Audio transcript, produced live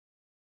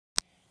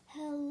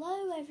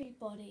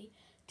everybody.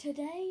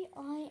 Today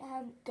I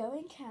am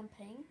going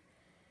camping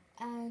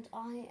and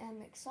I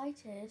am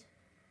excited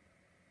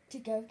to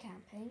go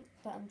camping,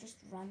 but I'm just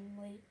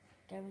randomly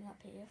going up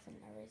here for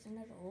no reason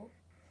at all.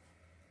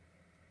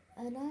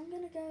 And I'm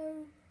gonna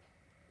go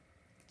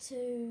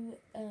to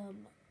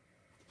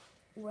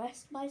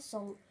rest my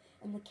soul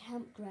in the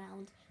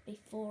campground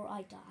before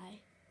I die.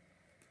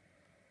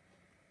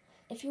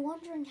 If you're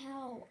wondering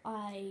how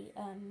I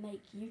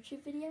make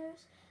YouTube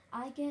videos,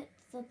 I get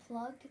the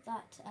plug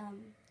that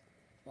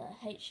the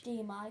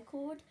HDMI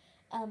cord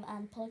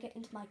and plug it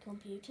into my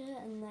computer,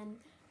 and then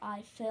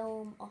I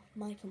film off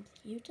my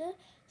computer.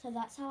 So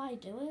that's how I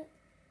do it.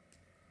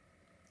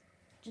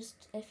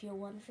 Just if you're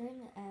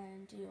wondering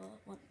and you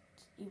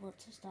want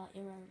to start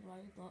your own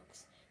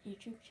Roblox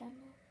YouTube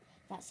channel,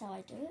 that's how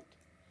I do it.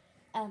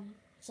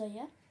 So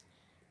yeah,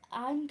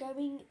 I'm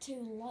going to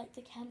light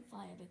the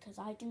campfire because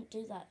I didn't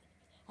do that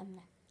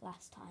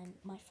last time.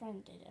 My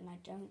friend did, and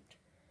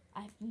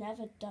I've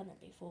never done it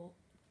before.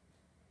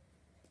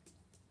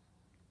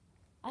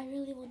 I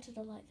really wanted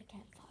to light the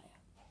campfire.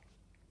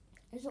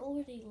 Is it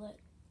already lit?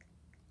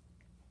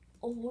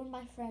 Or were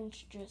my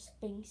friends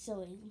just being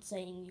silly and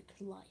saying you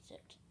can light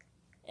it?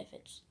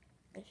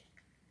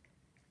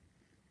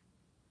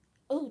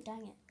 Oh,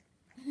 dang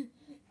it.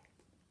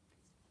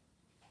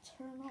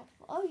 Turn off.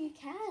 Oh, you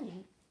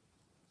can.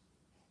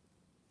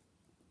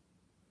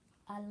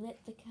 I lit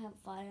the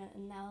campfire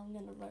and now I'm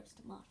gonna roast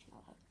a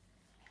marshmallow.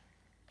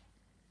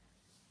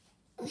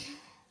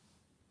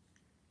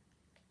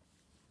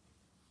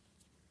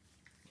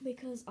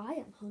 Because I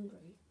am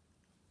hungry.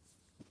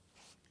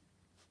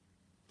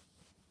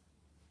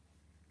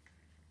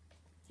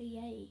 So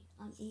yay,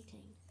 I'm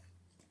eating.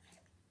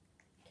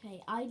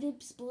 Okay, I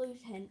dibs blue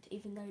tent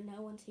even though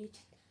no one's here to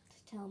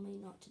tell me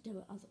not to do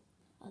it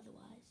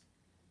otherwise.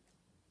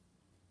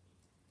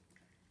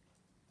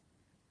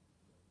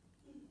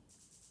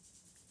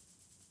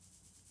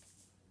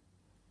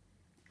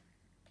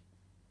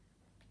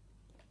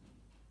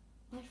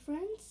 My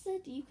friend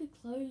said you could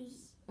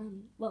close,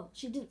 well,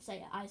 she didn't say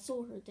it, I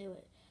saw her do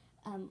it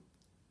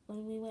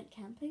when we went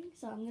camping,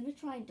 so I'm going to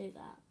try and do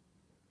that.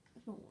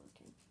 It's not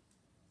working.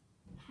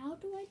 How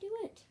do I do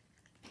it?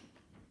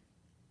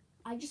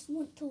 I just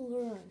want to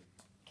learn.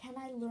 Can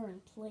I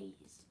learn,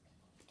 please?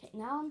 Okay,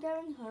 now I'm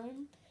going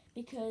home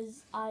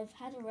because I've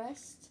had a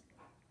rest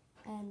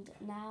and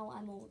now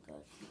I'm all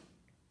good.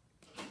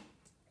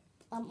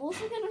 I'm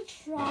also going to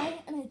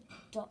try and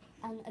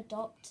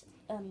adopt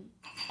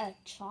a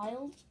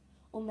child,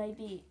 or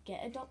maybe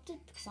get adopted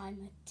because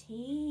I'm a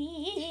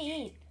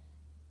teen.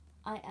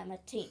 I am a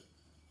teen.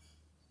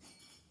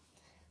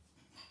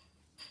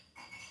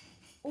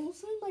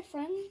 Also, my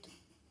friend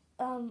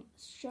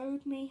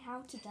showed me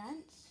how to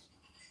dance,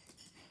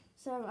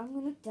 so I'm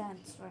gonna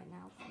dance right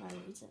now for no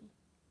reason.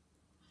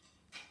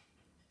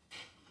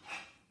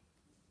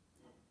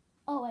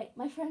 Oh wait,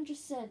 my friend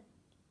just said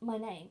my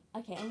name.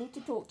 Okay, I need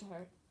to talk to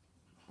her.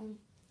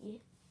 Yeah.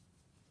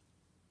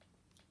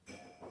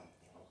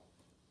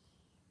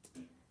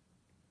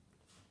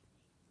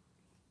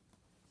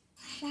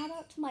 Shout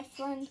out to my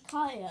friend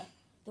Kaya,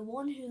 the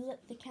one who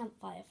lit the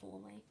campfire for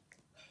me.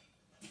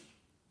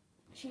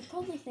 She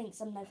probably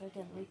thinks I'm never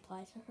going to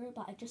reply to her,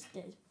 but I just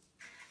did.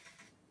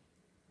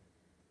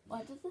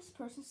 Why did this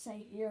person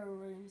say your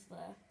room's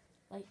there?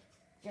 Like,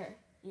 your.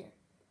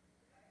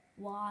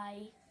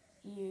 Y-U-R.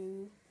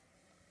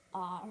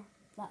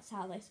 That's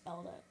how they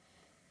spelled it.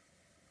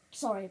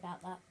 Sorry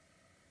about that.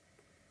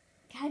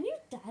 Can you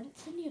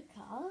dance in your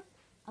car?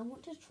 I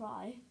want to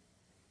try.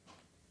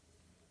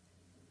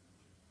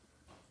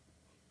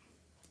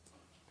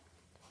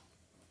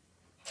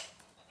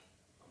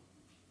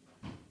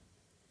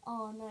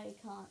 Oh, no, you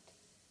can't.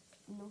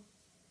 No.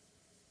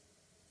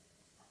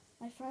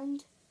 My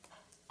friend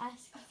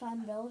asked if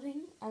I'm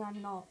building, and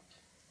I'm not.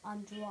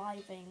 I'm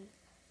driving.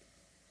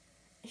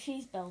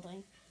 She's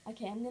building.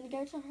 Okay, I'm going to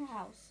go to her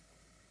house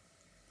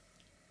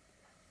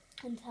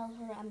and tell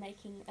her I'm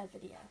making a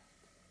video.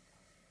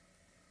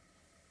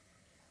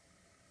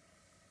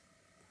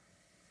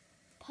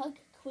 Pug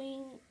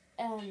Queen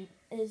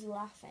is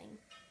laughing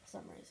for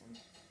some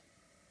reason.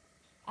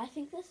 I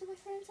think this is my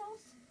friend's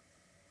house.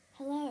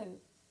 Hello.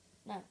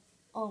 No.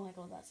 Oh my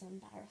god, that's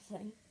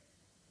embarrassing.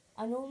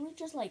 I normally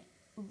just like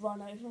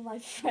run over my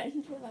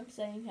friend when I'm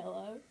saying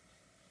hello.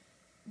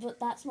 But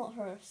that's not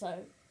her,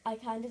 so I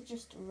kind of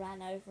just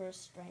ran over a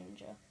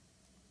stranger.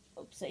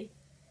 Oopsie.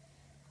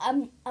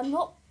 I'm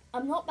not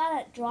bad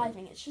at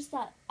driving. It's just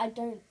that I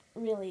don't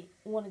really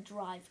want to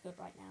drive good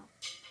right now.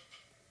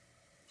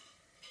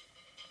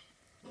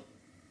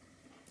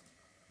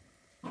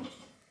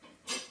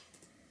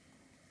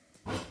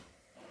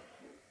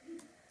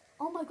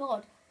 Oh my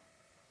god.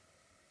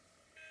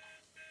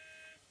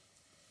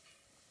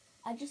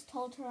 I just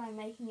told her I'm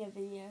making a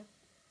video.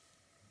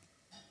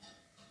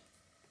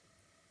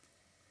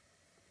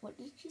 What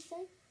did she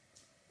say?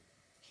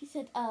 She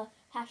said,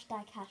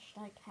 hashtag.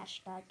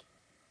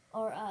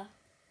 Or,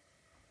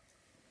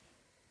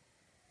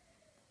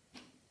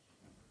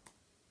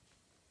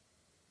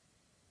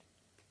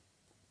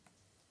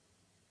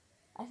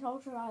 I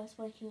told her I was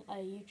making a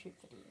YouTube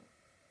video.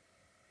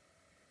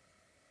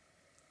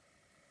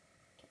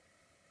 Okay.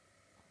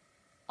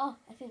 Oh,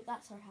 I think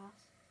that's her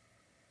house.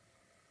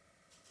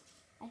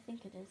 I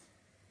think it is.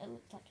 It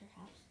looks like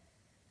her house.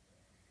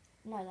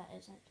 No, that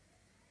isn't.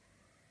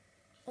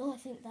 Oh, I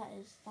think that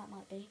is. That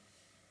might be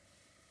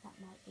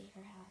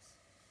her house.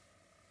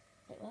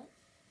 Wait, what?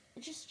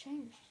 It just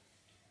changed.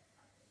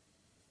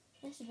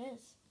 Yes, it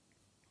is.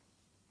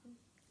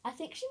 I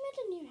think she made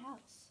a new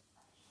house.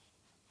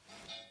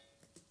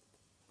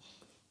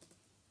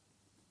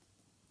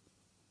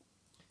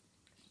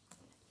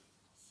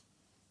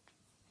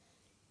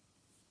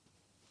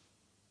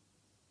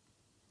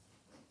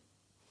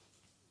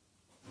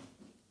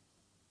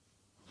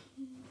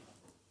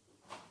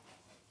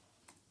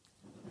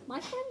 My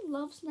friend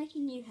loves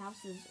making new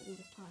houses all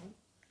the time.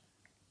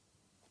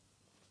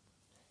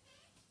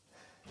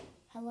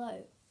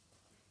 Hello.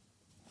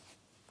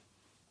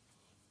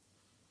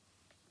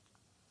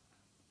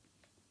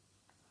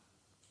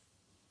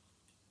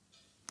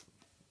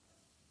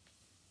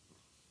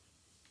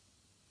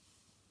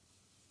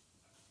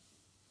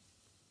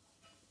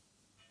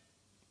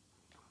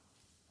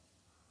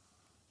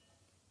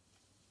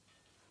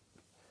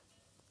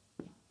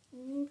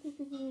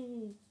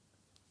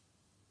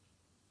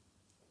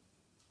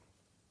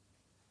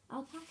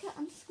 Alpaca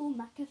underscore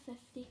Maca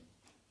 50.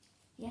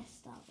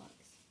 Yes,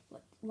 Starbucks.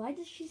 What? Why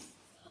does she?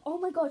 Oh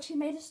my God! She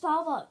made a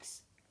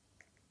Starbucks.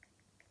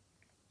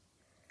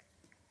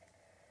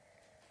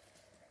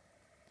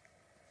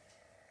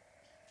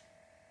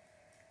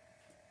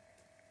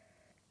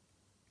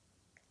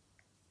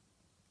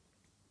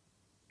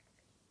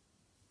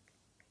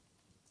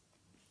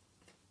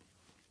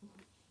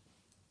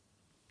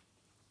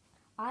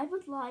 I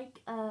would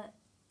like a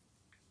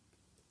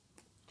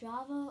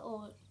Java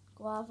or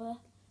guava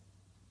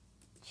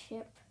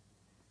chip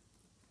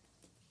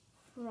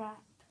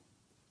frap.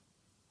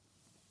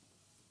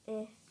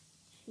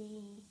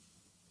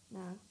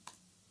 No.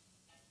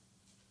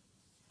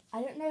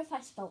 I don't know if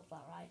I spelt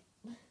that right.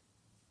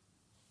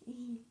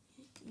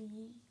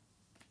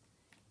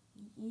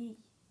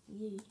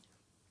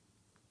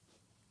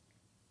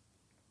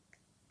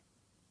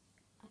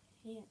 I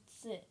can't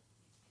sit.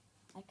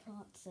 I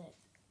can't sit.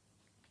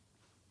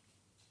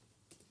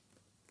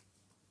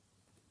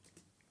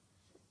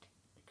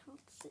 I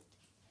can't sit.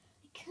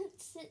 I can't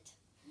sit.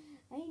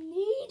 I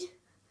need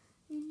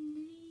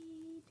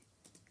roommate.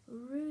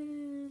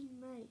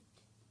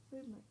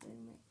 Roommate.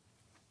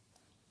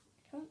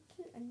 I can't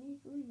sit. I need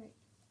roommate.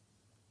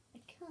 I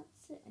can't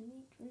sit. I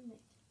need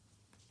roommate.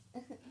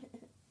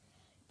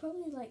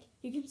 Probably like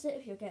you can sit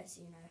with your guests,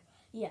 you know.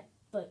 Yeah,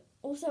 but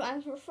also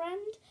I'm her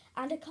friend,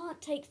 and I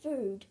can't take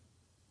food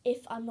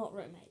if I'm not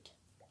roommate.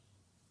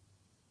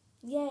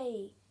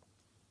 Yay!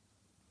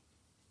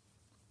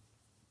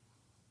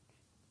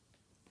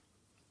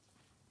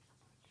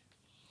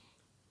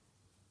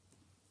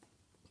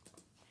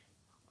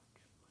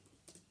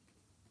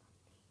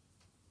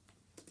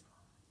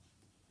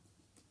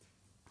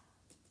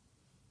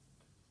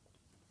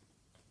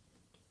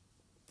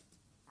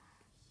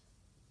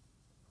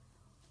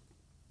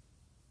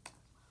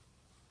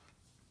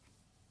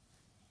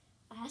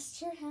 I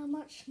asked her how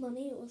much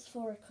money it was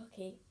for a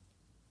cookie.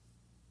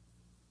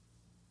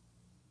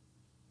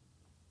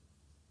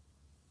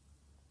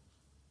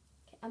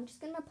 Okay, I'm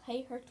just gonna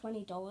pay her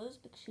 $20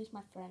 because she's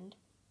my friend.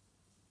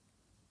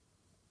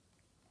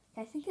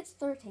 Okay, I think it's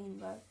 13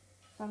 though,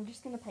 so I'm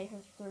just gonna pay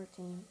her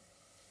 13.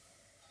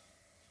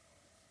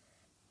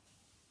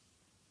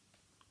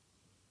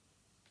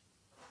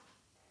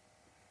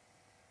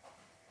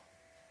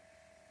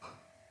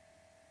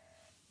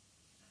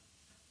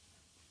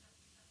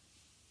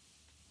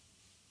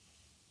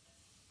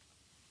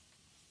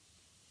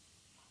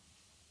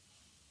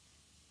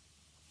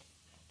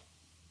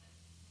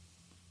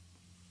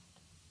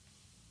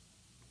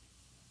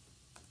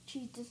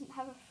 She doesn't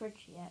have a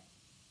fridge yet,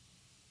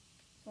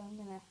 so I'm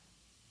gonna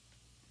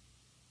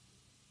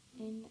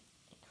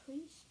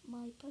increase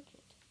my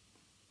budget.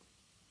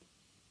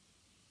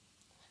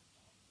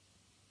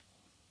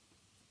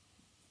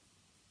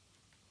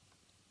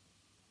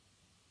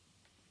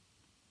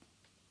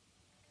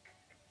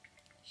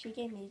 She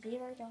gave me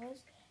 $0,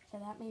 so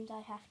that means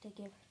I have to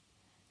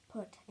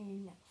put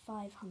in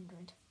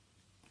 500.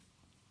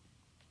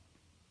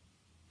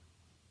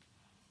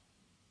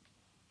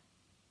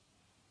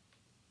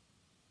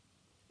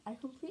 I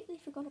completely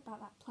forgot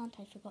about that plant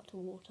I forgot to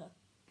water.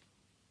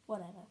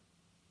 Whatever.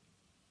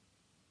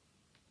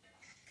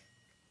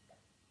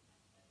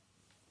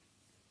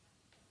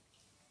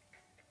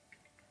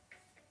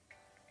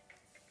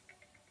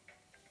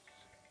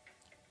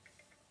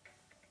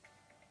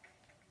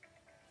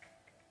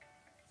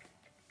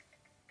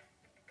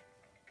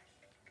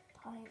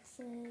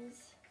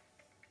 Appliances,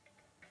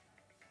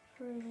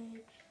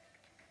 fridge,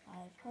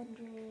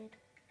 500.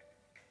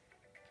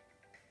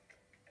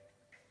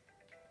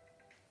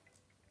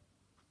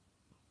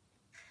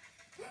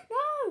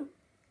 No!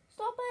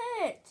 Stop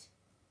it!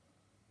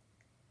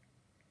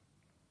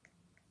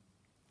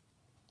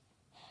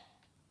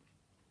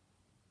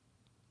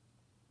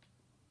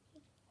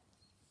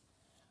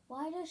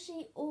 Why does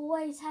she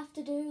always have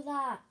to do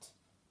that?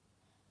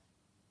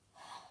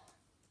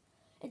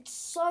 It's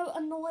so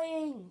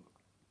annoying.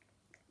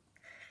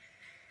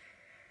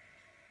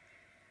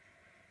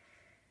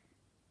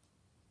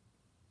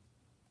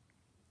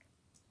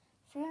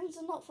 Friends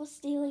are not for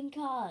stealing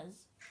cars.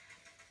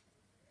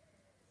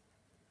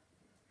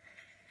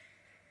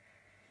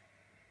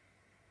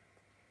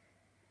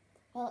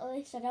 Well, at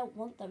least I don't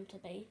want them to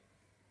be.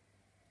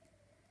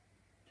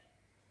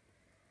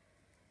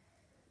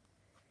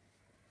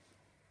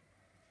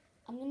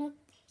 I'm gonna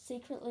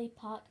secretly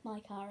park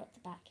my car at the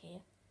back here.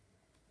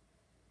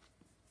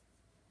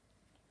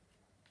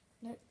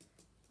 Nope.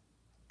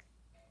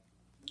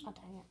 Oh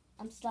dang it,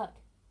 I'm stuck.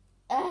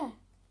 Ugh!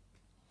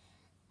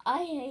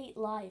 I hate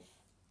life.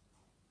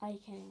 Are you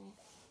kidding me?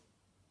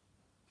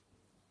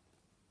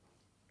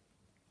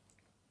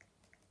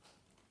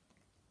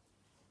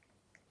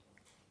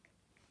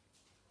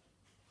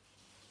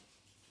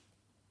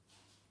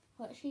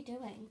 What is she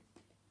doing?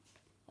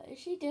 What is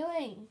she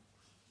doing?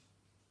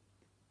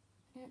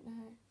 I don't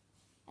know.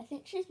 I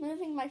think she's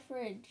moving my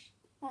fridge.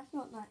 That's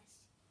not nice.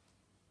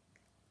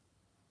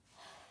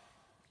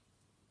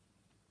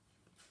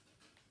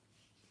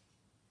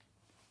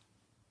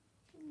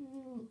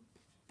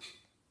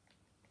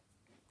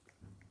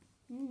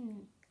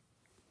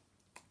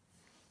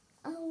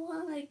 I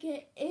want to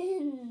get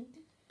in.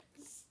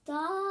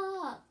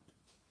 Stop.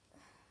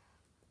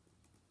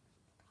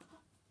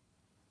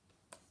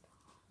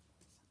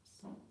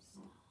 Stop.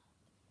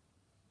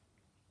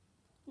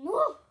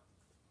 No.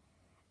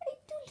 I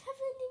don't have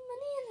any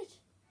money in it.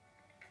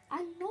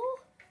 I know.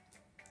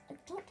 I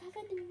don't have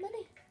any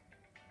money.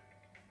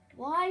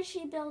 Why is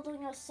she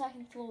building a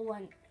second floor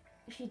when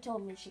she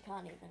told me she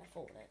can't even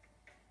afford it?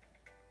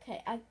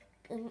 Okay, I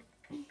got no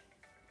money in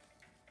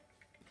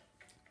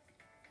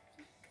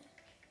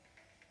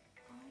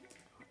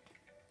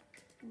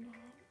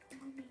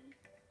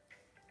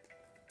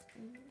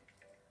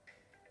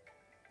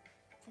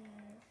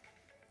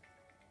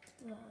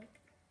there.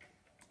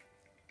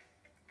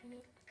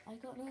 I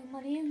got no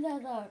money in there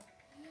though.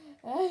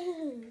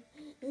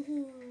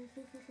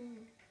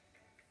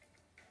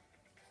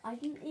 I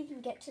didn't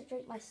even get to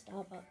drink my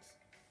Starbucks.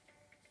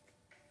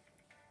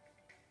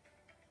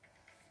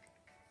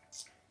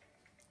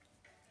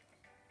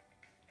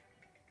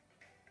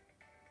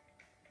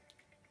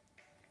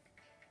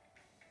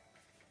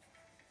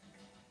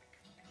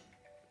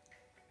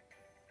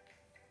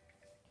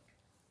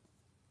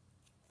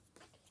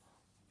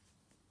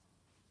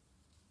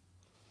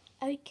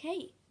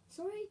 Okay,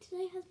 sorry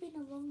today has been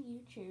a long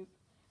YouTube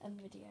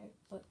video,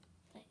 but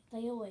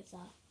they always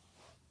are.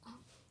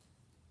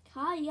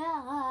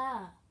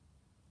 Kaya!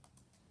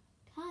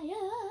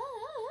 Kaya!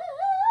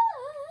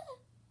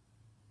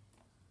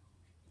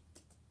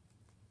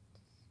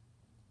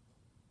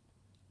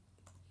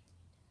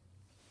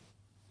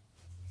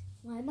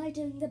 Why am I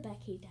doing the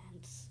Becky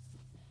dance?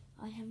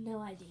 I have no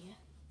idea.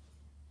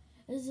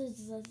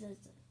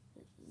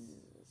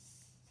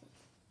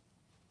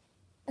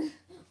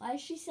 Why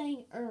is she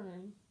saying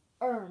earn?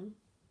 Earn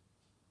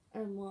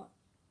what?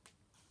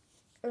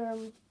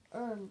 Earn.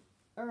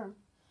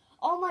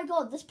 Oh my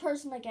god, this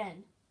person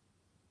again.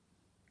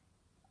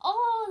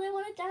 Oh, they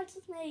want to dance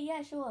with me.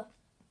 Yeah, sure.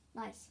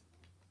 Nice.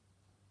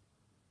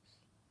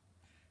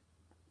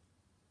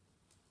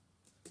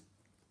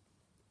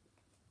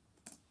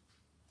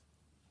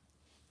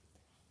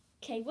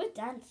 Okay, we're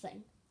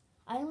dancing.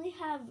 I only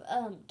have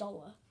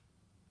 $1.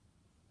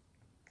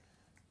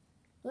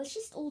 Let's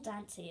just all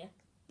dance here.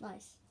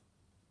 Nice.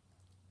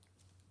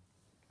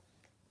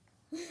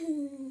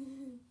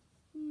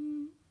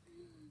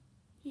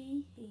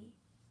 Hee hee.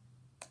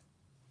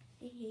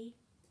 Hee hee.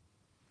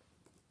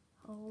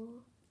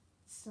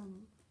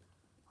 Wholesome.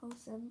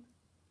 Wholesome.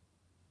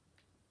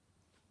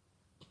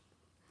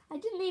 I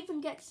didn't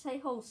even get to say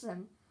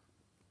wholesome.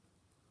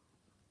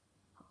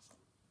 Wholesome.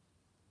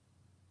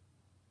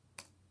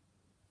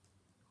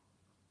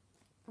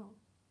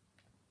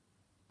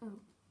 Oh.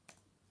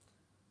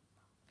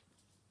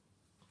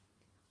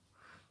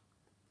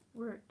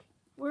 Work.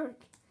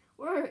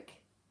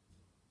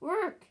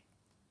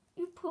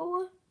 You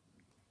poor.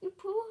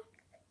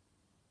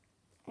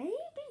 A, B,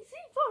 C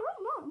for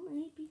mom.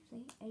 A, B,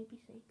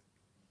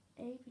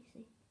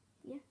 C.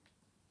 Yeah.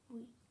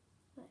 Wait.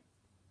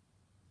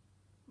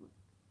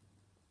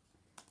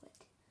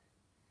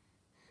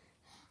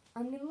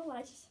 I'm gonna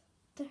lie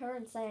to her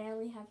and say I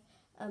only have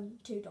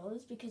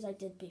 $2 because I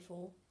did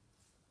before.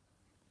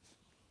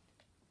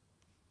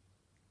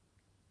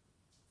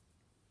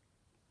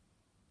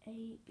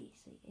 A, B,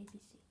 C.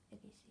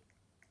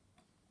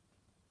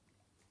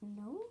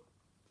 No.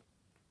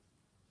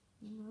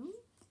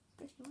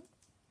 Guess not.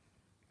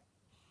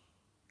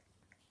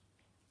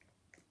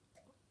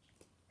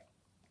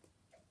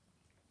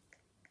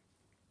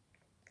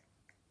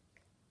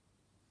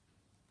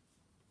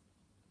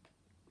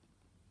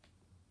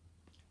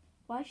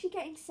 Why is she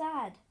getting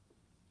sad?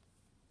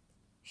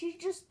 She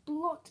just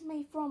blocked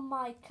me from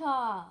my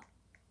car.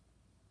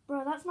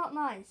 Bro, that's not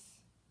nice.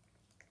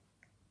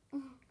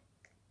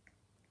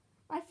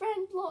 My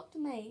friend blocked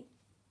me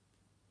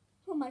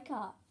from my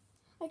car.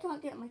 I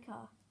can't get my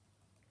car.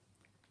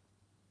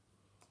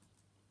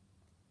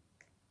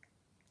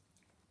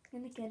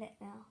 I'm gonna get it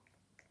now.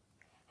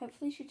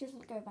 Hopefully she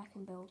doesn't go back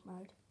in build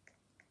mode.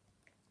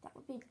 That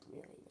would be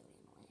really, really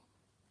annoying.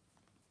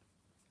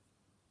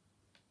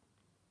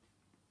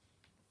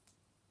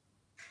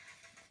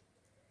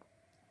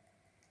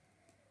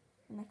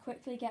 I'm gonna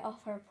quickly get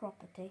off her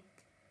property.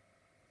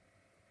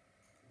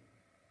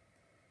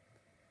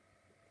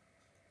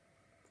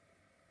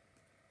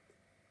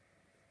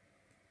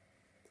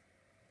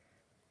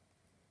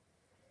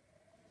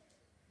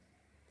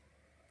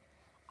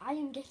 I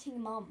am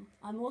getting mum.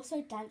 I'm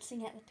also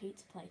dancing at the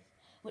pizza place,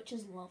 which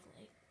is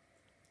lovely.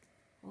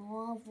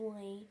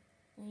 Lovely.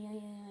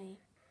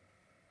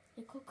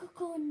 The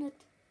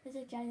coconut is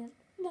a giant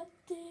nut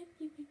if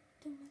you eat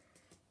too much.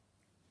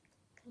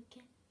 You'll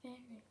get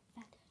very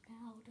fat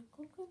now. The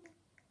coconut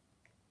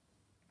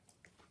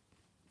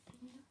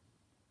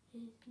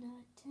is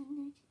not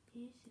an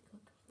it's a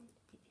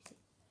coconut.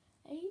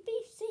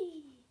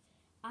 ABC.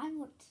 I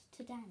want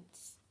to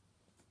dance.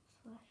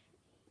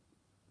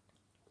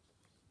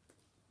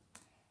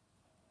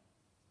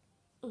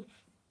 Oof.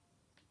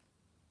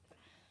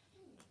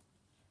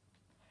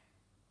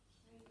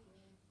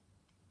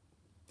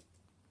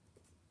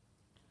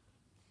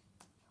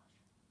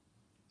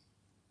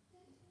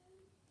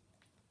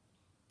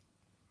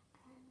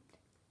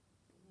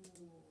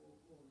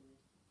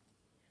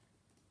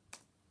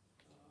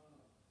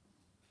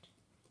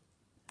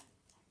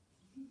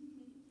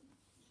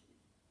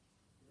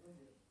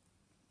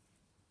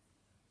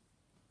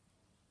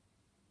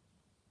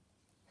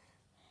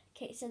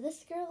 Okay, so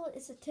this girl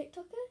is a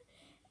TikToker.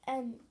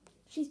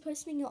 She's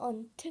posting it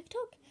on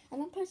TikTok,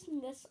 and I'm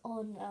posting this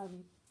on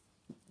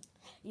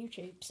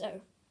YouTube. So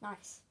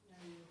nice.